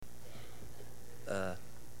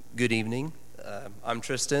Good evening. I'm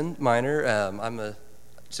Tristan Miner.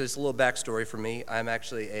 Just a little backstory for me. I'm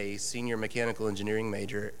actually a senior mechanical engineering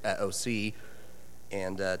major at OC,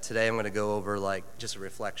 and today I'm going to go over just a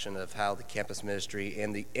reflection of how the campus ministry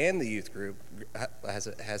and the youth group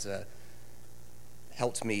has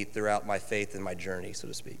helped me throughout my faith and my journey, so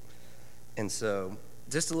to speak. And so,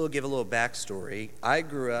 just give a little backstory. I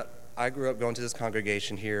grew up going to this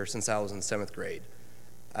congregation here since I was in 7th grade.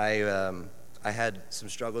 I had some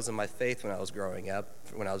struggles in my faith when I was growing up,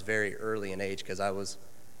 when I was very early in age, because I was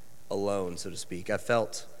alone, so to speak. I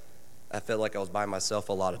felt like I was by myself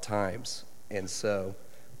a lot of times. And so,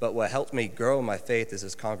 but what helped me grow in my faith is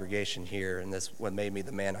this congregation here, and this what made me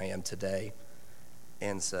the man I am today.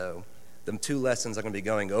 And so, the two lessons I'm going to be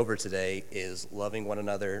going over today is loving one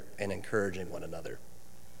another and encouraging one another.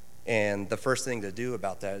 And the first thing to do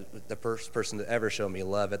about that, the first person to ever show me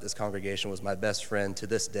love at this congregation was my best friend to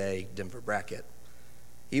this day, Denver Brackett.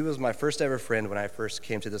 He was my first ever friend when I first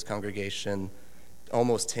came to this congregation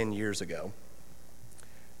almost 10 years ago.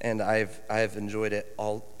 And I've enjoyed it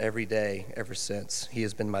every day ever since. He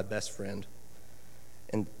has been my best friend.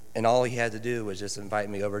 And all he had to do was just invite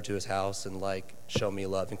me over to his house and show me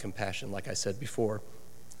love and compassion, like I said before.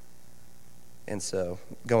 And so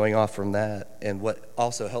going off from that, and what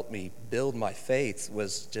also helped me build my faith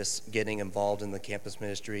was just getting involved in the campus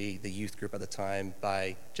ministry, the youth group at the time,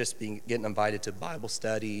 by just getting invited to Bible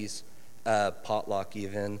studies, potluck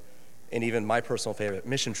even, and even my personal favorite,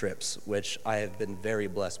 mission trips, which I have been very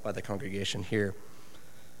blessed by the congregation here.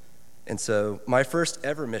 And so my first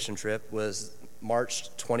ever mission trip was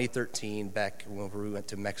March 2013, back when we went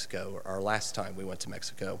to Mexico, our last time we went to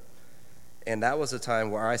Mexico. And that was a time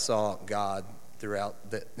where I saw God throughout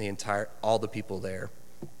all the people there.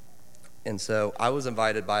 And so I was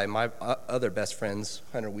invited by my other best friends,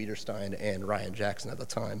 Hunter Wiederstein and Ryan Jackson at the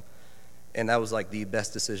time. And that was the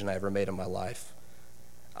best decision I ever made in my life.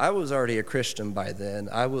 I was already a Christian by then.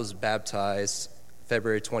 I was baptized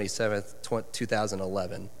February 27th,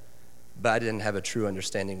 2011, but I didn't have a true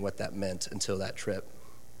understanding what that meant until that trip.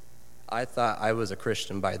 I thought I was a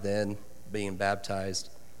Christian by then, being baptized,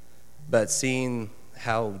 but seeing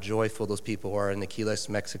how joyful those people are in Aquiles,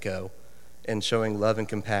 Mexico, and showing love and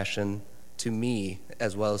compassion to me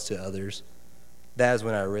as well as to others, that is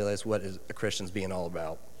when I realized what a Christian's being all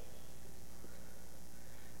about.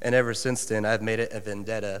 And ever since then, I've made it a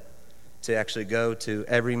vendetta to actually go to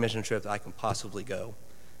every mission trip that I can possibly go.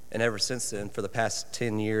 And ever since then, for the past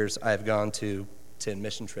 10 years, I've gone to 10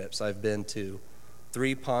 mission trips. I've been to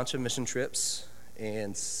 3 Poncha mission trips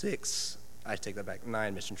and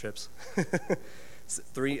 9 mission trips.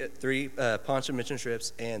 3 Poncha mission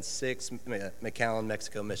trips and 6 McAllen,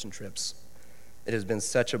 Mexico mission trips. It has been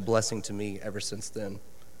such a blessing to me ever since then.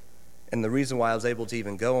 And the reason why I was able to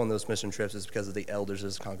even go on those mission trips is because of the elders of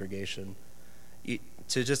this congregation.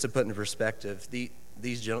 To put in perspective,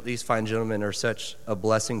 these fine gentlemen are such a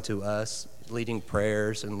blessing to us, leading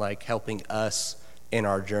prayers and helping us in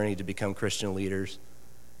our journey to become Christian leaders.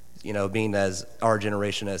 Being as our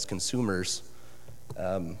generation as consumers,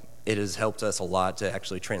 it has helped us a lot to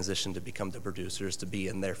actually transition to become the producers, to be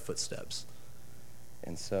in their footsteps.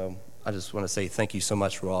 And so I just want to say thank you so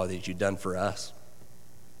much for all that you've done for us.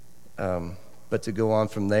 But to go on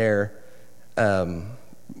from there,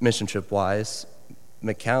 mission trip-wise,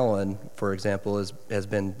 McAllen, for example, has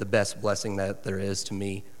been the best blessing that there is to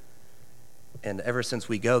me. And ever since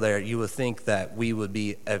we go there, you would think that we would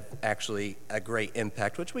be actually a great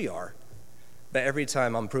impact, which we are. But every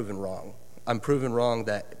time I'm proven wrong. I'm proven wrong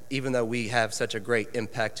that even though we have such a great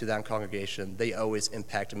impact to that congregation, they always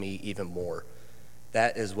impact me even more.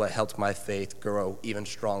 That is what helped my faith grow even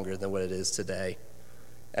stronger than what it is today.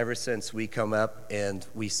 Ever since we come up and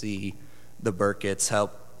we see the Burketts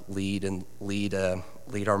help lead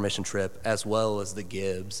our mission trip, as well as the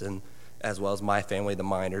Gibbs, and as well as my family, the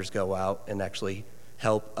Miners, go out and actually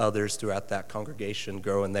help others throughout that congregation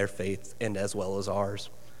grow in their faith, and as well as ours.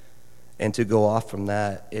 And to go off from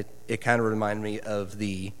that, it kind of reminded me of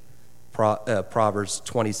the Proverbs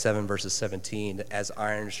 27 verses 17, as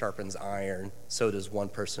iron sharpens iron, so does one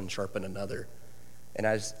person sharpen another. And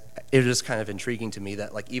it was just kind of intriguing to me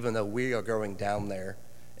that even though we are going down there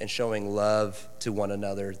and showing love to one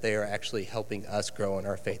another, they are actually helping us grow in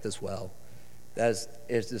our faith as well.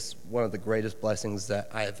 It's just one of the greatest blessings that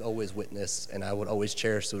I have always witnessed, and I would always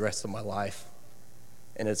cherish the rest of my life.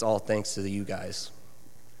 And it's all thanks to you guys.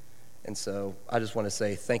 And so I just want to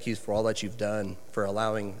say thank you for all that you've done, for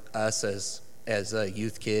allowing us as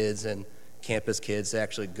youth kids and campus kids to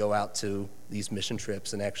actually go out to these mission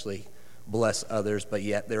trips and actually bless others, but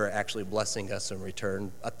yet they're actually blessing us in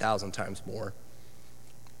return 1,000 times more.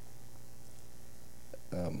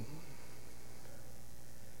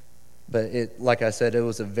 but like I said, it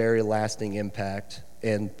was a very lasting impact.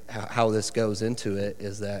 And how this goes into it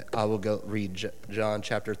is that I will go read John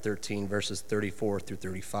chapter 13, verses 34 through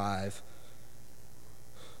 35.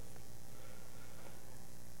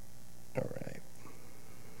 All right.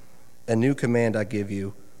 A new command I give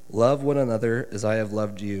you, love one another as I have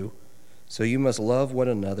loved you. So you must love one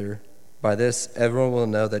another. By this, everyone will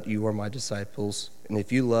know that you are my disciples, and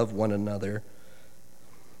if you love one another.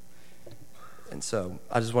 And so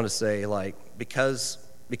I just want to say, because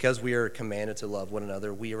we are commanded to love one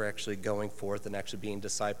another, we are actually going forth and actually being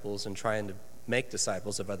disciples and trying to make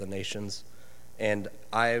disciples of other nations. And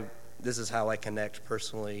this is how I connect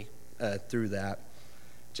personally through that,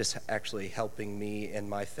 just actually helping me in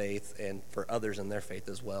my faith and for others in their faith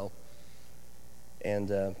as well.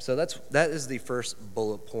 And so that is the first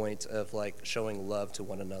bullet point of showing love to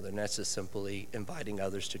one another, and that's just simply inviting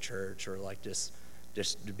others to church, or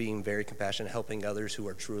just being very compassionate, helping others who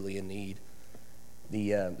are truly in need.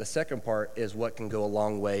 The second part is what can go a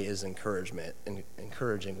long way is encouragement and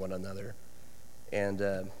encouraging one another.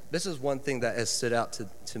 And this is one thing that has stood out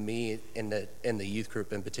to me in the youth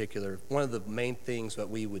group in particular. One of the main things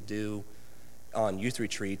that we would do on youth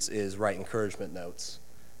retreats is write encouragement notes.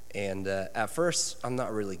 And at first, I'm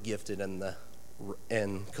not really gifted in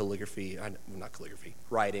calligraphy, not calligraphy,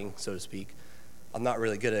 writing, so to speak. I'm not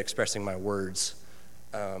really good at expressing my words.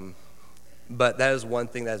 But that is one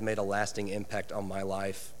thing that has made a lasting impact on my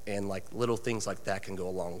life, and little things like that can go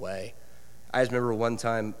a long way. I just remember one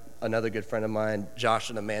time, another good friend of mine, Josh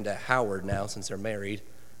and Amanda Howard now, since they're married,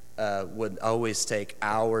 would always take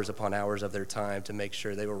hours upon hours of their time to make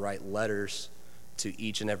sure they would write letters to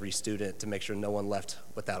each and every student to make sure no one left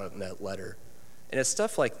without a letter. And it's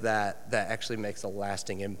stuff like that that actually makes a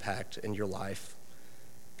lasting impact in your life,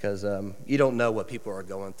 because you don't know what people are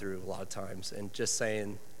going through a lot of times. And just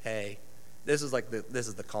saying, hey, this is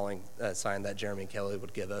the calling sign that Jeremy and Kelly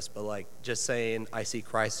would give us, but just saying, I see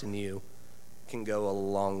Christ in you, can go a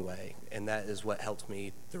long way. And that is what helped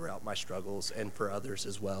me throughout my struggles and for others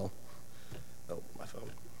as well. Oh, my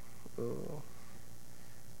phone. Oh.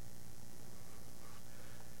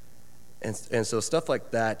 And so stuff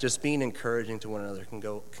like that, just being encouraging to one another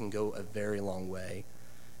can go a very long way.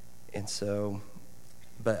 And so,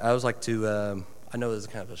 but I would like to, I know this is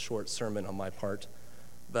kind of a short sermon on my part,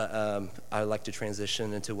 but I would like to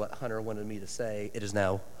transition into what Hunter wanted me to say. It is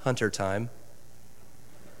now Hunter time.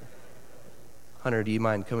 Hunter, do you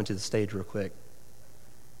mind coming to the stage real quick?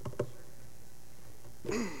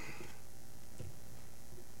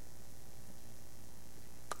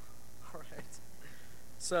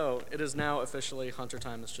 So, it is now officially Hunter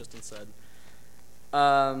time, as Tristan said.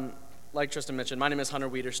 Like Tristan mentioned, my name is Hunter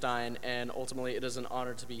Wiederstein, and ultimately it is an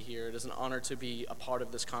honor to be here. It is an honor to be a part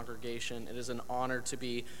of this congregation. It is an honor to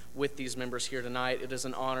be with these members here tonight. It is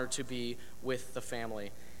an honor to be with the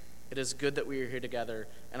family. It is good that we are here together,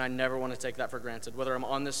 and I never want to take that for granted. Whether I'm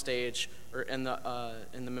on this stage or in the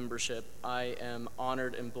membership, I am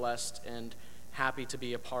honored and blessed and happy to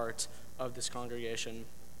be a part of this congregation.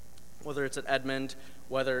 Whether it's at Edmond,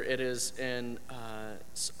 whether it is in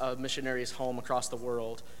a missionary's home across the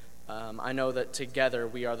world, I know that together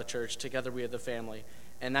we are the church, together we are the family,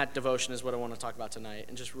 and that devotion is what I want to talk about tonight,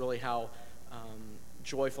 and just really how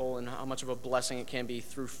joyful and how much of a blessing it can be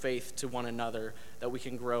through faith to one another that we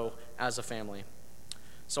can grow as a family.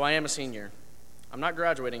 So I am a senior. I'm not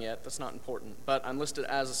graduating yet, that's not important, but I'm listed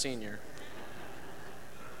as a senior.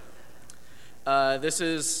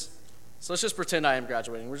 So let's just pretend I am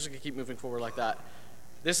graduating. We're just going to keep moving forward like that.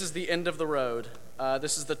 This is the end of the road.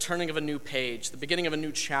 This is the turning of a new page, the beginning of a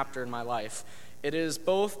new chapter in my life. It is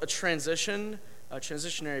both a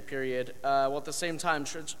transitionary period, while at the same time,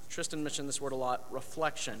 Tristan mentioned this word a lot,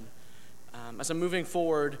 reflection. As I'm moving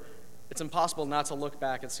forward, it's impossible not to look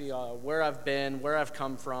back and see where I've been, where I've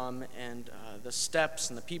come from, and the steps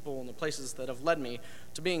and the people and the places that have led me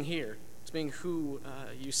to being here, to being who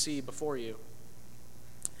you see before you.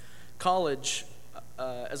 College,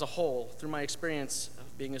 as a whole, through my experience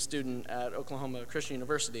of being a student at Oklahoma Christian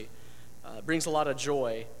University, brings a lot of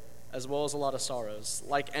joy as well as a lot of sorrows.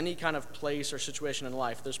 Like any kind of place or situation in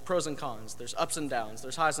life, there's pros and cons, there's ups and downs,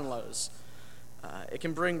 there's highs and lows. It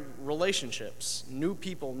can bring relationships, new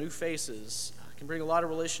people, new faces. It can bring a lot of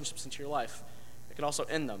relationships into your life. It can also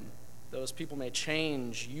end them. Those people may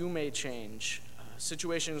change, you may change.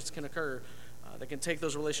 Situations can occur that can take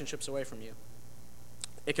those relationships away from you.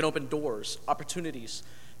 It can open doors, opportunities,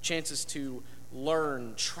 chances to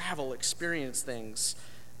learn, travel, experience things.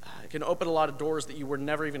 It can open a lot of doors that you were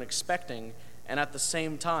never even expecting, and at the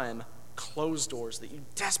same time, closed doors that you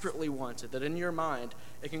desperately wanted, that in your mind,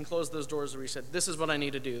 it can close those doors where you said, this is what I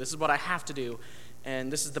need to do, this is what I have to do,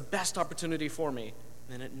 and this is the best opportunity for me,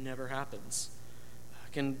 then it never happens.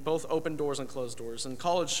 It can both open doors and close doors. And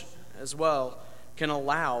college as well can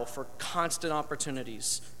allow for constant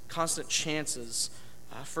opportunities, constant chances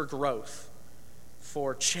for growth,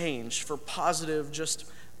 for change, for positive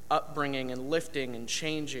just upbringing and lifting and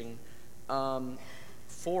changing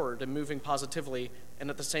forward and moving positively. And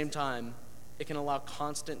at the same time, it can allow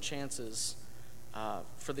constant chances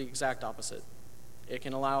for the exact opposite. It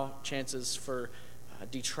can allow chances for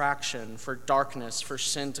detraction, for darkness, for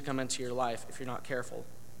sin to come into your life if you're not careful.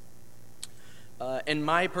 In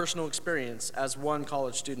my personal experience as one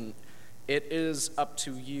college student, it is up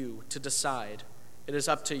to you to decide. It is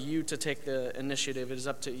up to you to take the initiative. It is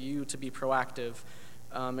up to you to be proactive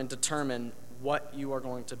and determine what you are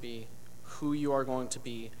going to be, who you are going to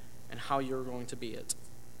be, and how you're going to be it.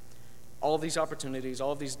 All of these opportunities,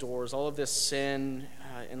 all of these doors, all of this sin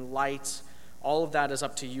and light, all of that is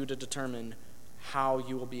up to you to determine how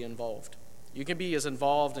you will be involved. You can be as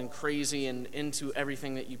involved and crazy and into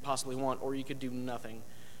everything that you possibly want, or you could do nothing.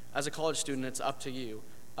 As a college student, it's up to you.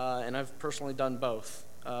 And I've personally done both.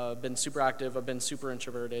 Been super active, I've been super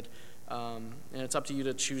introverted, and it's up to you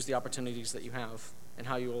to choose the opportunities that you have and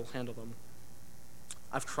how you will handle them.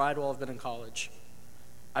 I've cried while I've been in college.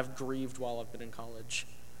 I've grieved while I've been in college.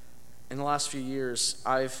 In the last few years,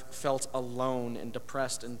 I've felt alone and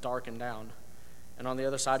depressed and dark and down. And on the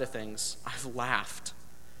other side of things, I've laughed.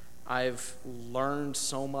 I've learned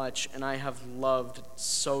so much, and I have loved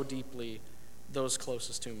so deeply those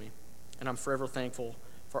closest to me. And I'm forever thankful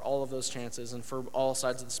for all of those chances and for all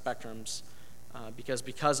sides of the spectrums,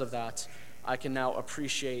 because of that, I can now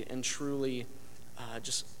appreciate and truly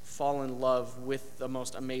just fall in love with the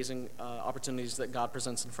most amazing opportunities that God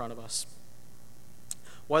presents in front of us.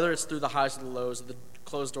 Whether it's through the highs or the lows, or the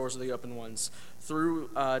closed doors or the open ones, through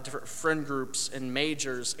different friend groups and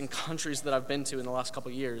majors and countries that I've been to in the last couple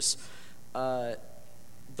of years, the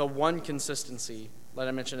one consistency that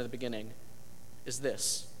I mentioned at the beginning is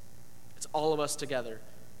this. It's all of us together,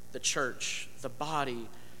 the church, the body,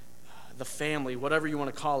 the family, whatever you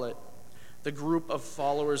want to call it, the group of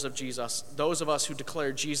followers of Jesus, those of us who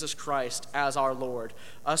declare Jesus Christ as our Lord,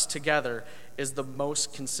 us together is the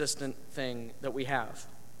most consistent thing that we have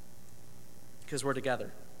because we're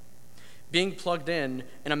together. Being plugged in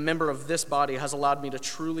and a member of this body has allowed me to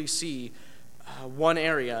truly see one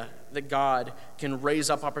area that God can raise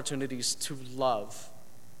up opportunities to love.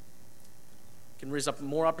 Can raise up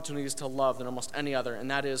more opportunities to love than almost any other, and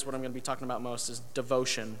that is what I'm going to be talking about most, is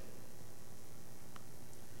devotion.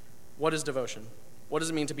 What is devotion? What does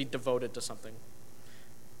it mean to be devoted to something?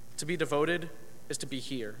 To be devoted is to be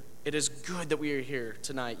here. It is good that we are here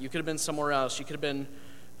tonight. You could have been somewhere else. You could have been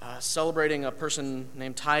celebrating a person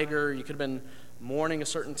named Tiger. You could have been mourning a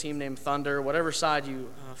certain team named Thunder. Whatever side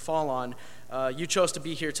you fall on, you chose to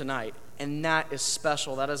be here tonight, and that is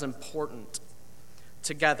special. That is important.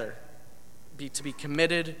 Together, to be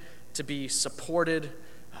committed, to be supported,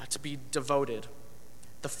 to be devoted.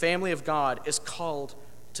 The family of God is called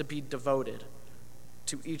to be devoted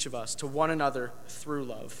to each of us, to one another through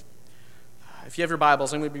love. If you have your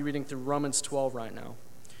Bibles, I'm going to be reading through Romans 12 right now.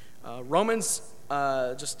 Romans,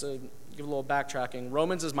 just to give a little backtracking,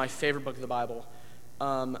 Romans is my favorite book of the Bible.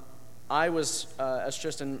 I was, as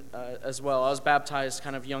Tristan as well, I was baptized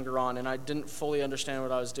kind of younger on, and I didn't fully understand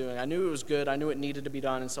what I was doing. I knew it was good, I knew it needed to be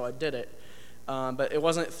done, and so I did it. But it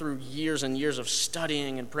wasn't through years and years of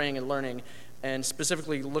studying and praying and learning, and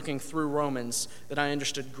specifically looking through Romans, that I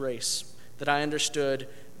understood grace, that I understood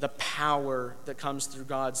the power that comes through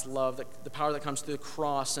God's love, the power that comes through the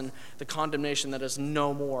cross and the condemnation that is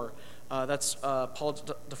no more. Paul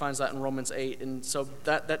defines that in Romans 8, and so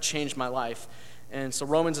that changed my life. And so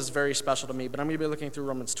Romans is very special to me, but I'm going to be looking through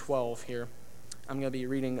Romans 12 here. I'm going to be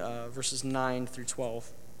reading verses 9 through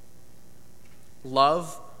 12.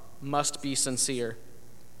 Love must be sincere.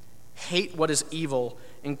 Hate what is evil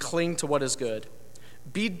and cling to what is good.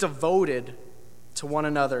 Be devoted to one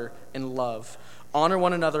another in love. Honor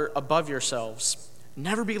one another above yourselves.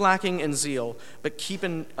 Never be lacking in zeal, but keep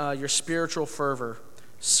in your spiritual fervor,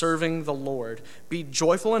 serving the Lord. Be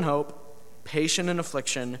joyful in hope, patient in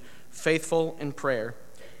affliction, faithful in prayer.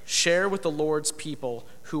 Share with the Lord's people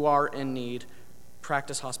who are in need.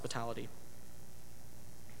 Practice hospitality.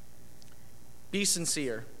 Be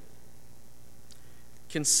sincere,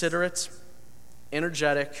 considerate,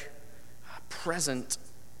 energetic, present,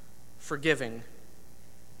 forgiving,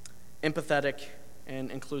 empathetic,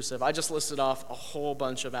 and inclusive. I just listed off a whole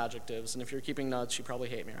bunch of adjectives, and if you're keeping notes, you probably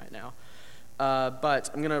hate me right now.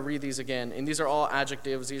 But I'm going to read these again. And these are all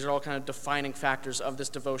adjectives. These are all kind of defining factors of this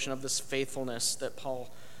devotion, of this faithfulness that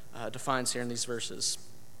Paul defines here in these verses.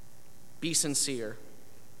 Be sincere.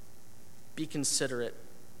 Be considerate.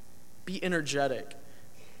 Be energetic.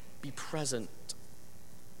 Be present.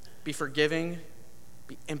 Be forgiving.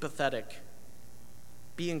 Be empathetic.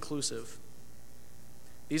 Be inclusive.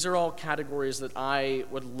 These are all categories that I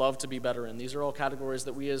would love to be better in. These are all categories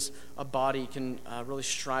that we as a body can really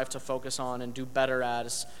strive to focus on and do better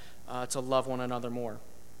at, to love one another more.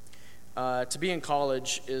 To be in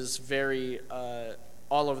college is very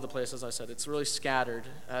all over the place, as I said. It's really scattered.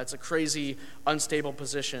 It's a crazy, unstable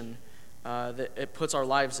position that it puts our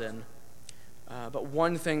lives in. But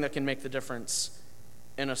one thing that can make the difference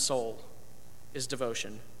in a soul is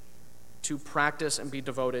devotion. To practice and be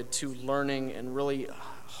devoted to learning and really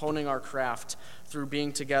honing our craft through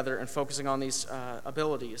being together and focusing on these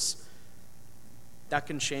abilities, that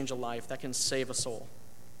can change a life, that can save a soul.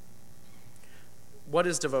 What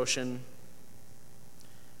is devotion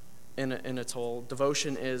in its whole?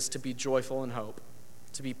 Devotion is to be joyful in hope,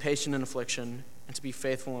 to be patient in affliction, and to be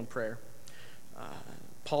faithful in prayer.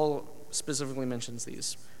 Paul specifically mentions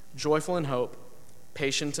these: joyful in hope,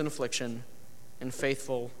 patient in affliction, and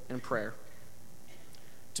faithful in prayer.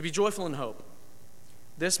 To be joyful in hope.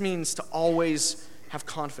 This means to always have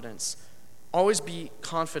confidence. Always be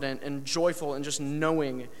confident and joyful in just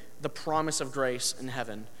knowing the promise of grace in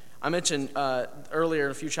heaven. I mentioned earlier,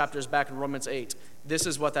 a few chapters back in Romans 8, this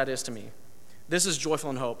is what that is to me. This is joyful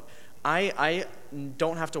in hope. I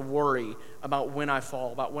don't have to worry about when I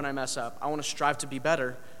fall, about when I mess up. I want to strive to be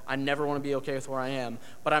better. I never want to be okay with where I am,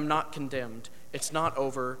 but I'm not condemned. It's not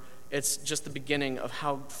over. It's just the beginning of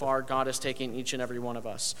how far God is taking each and every one of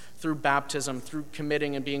us. Through baptism, through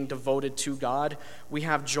committing and being devoted to God, we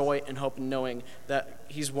have joy and hope in knowing that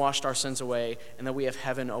He's washed our sins away and that we have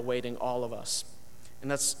heaven awaiting all of us. And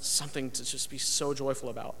that's something to just be so joyful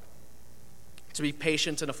about. To be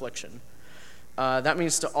patient in affliction. That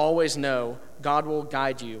means to always know God will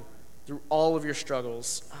guide you through all of your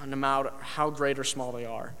struggles, no matter how great or small they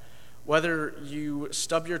are. Whether you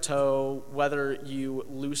stub your toe, whether you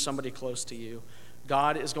lose somebody close to you,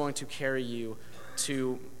 God is going to carry you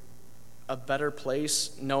to a better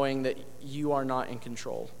place knowing that you are not in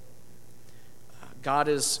control. God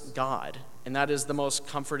is God, and that is the most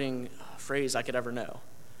comforting phrase I could ever know.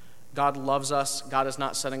 God loves us. God is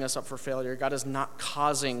not setting us up for failure. God is not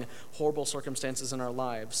causing horrible circumstances in our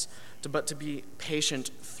lives. But to be patient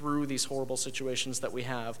through these horrible situations that we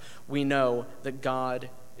have, we know that God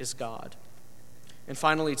is God. And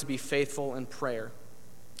finally, to be faithful in prayer.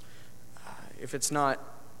 If it's not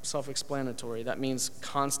self-explanatory, that means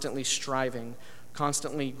constantly striving,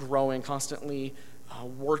 constantly growing, constantly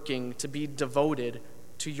working to be devoted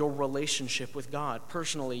to your relationship with God.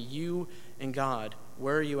 Personally, you and God,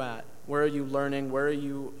 where are you at? Where are you learning? Where are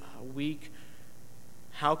you weak?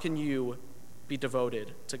 How can you be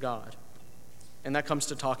devoted to God? And that comes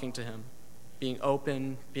to talking to Him, being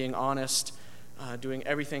open, being honest, doing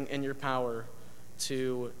everything in your power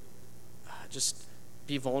to just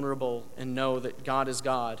be vulnerable and know that God is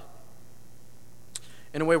God.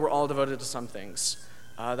 In a way, we're all devoted to some things.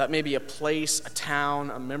 That may be a place, a town,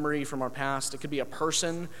 a memory from our past. It could be a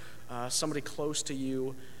person, somebody close to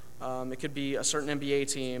you. It could be a certain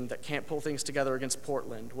NBA team that can't pull things together against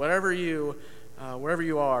Portland. Wherever you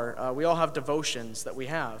are, we all have devotions that we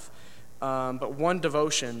have. But one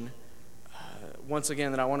devotion, once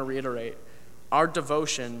again, that I want to reiterate, our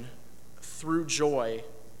devotion through joy,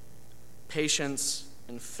 patience,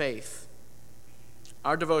 and faith.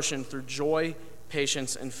 Our devotion through joy,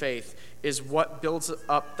 patience, and faith is what builds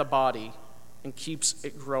up the body and keeps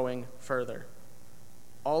it growing further.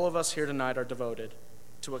 All of us here tonight are devoted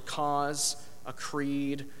to a cause, a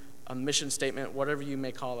creed, a mission statement, whatever you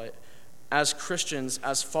may call it. As Christians,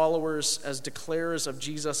 as followers, as declarers of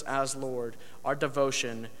Jesus as Lord, our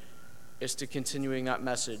devotion is to continuing that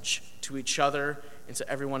message to each other and to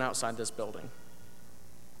everyone outside this building.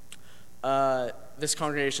 This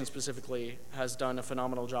congregation specifically has done a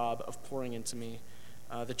phenomenal job of pouring into me.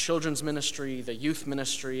 The children's ministry, the youth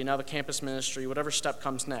ministry, now the campus ministry, whatever step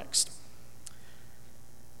comes next.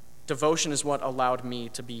 Devotion is what allowed me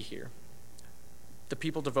to be here. The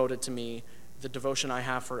people devoted to me, the devotion I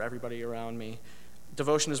have for everybody around me.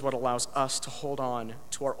 Devotion is what allows us to hold on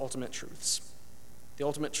to our ultimate truths. The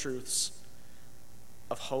ultimate truths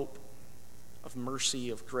of hope, of mercy,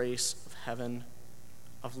 of grace, of heaven,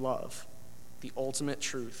 of love. The ultimate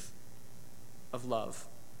truth of love.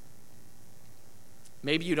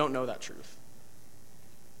 Maybe you don't know that truth.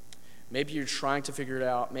 Maybe you're trying to figure it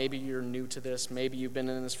out. Maybe you're new to this. Maybe you've been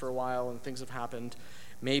in this for a while and things have happened.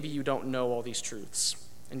 Maybe you don't know all these truths,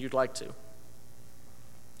 and you'd like to.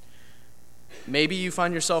 Maybe you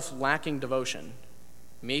find yourself lacking devotion.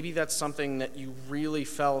 Maybe that's something that you really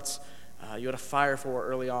felt you had a fire for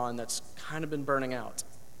early on that's kind of been burning out.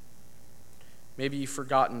 Maybe you've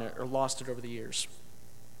forgotten it or lost it over the years.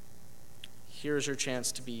 Here's your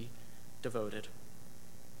chance to be devoted.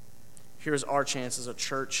 Here's our chance as a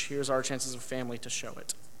church. Here's our chance as a family to show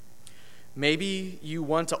it. Maybe you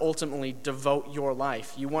want to ultimately devote your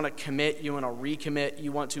life. You want to commit. You want to recommit.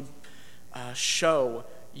 You want to show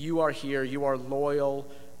you are here. You are loyal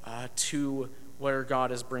to where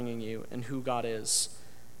God is bringing you and who God is.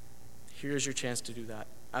 Here's your chance to do that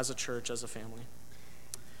as a church, as a family.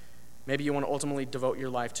 Maybe you want to ultimately devote your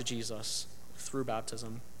life to Jesus through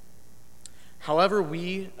baptism. However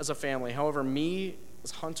we as a family, however me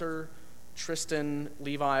as Hunter, Tristan,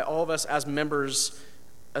 Levi, all of us as members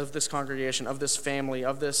of this congregation, of this family,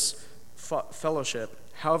 of this fellowship,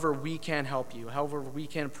 however we can help you, however we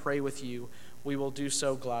can pray with you, we will do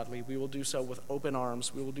so gladly. We will do so with open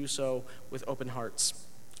arms. We will do so with open hearts.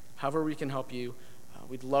 However we can help you,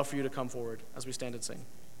 we'd love for you to come forward as we stand and sing.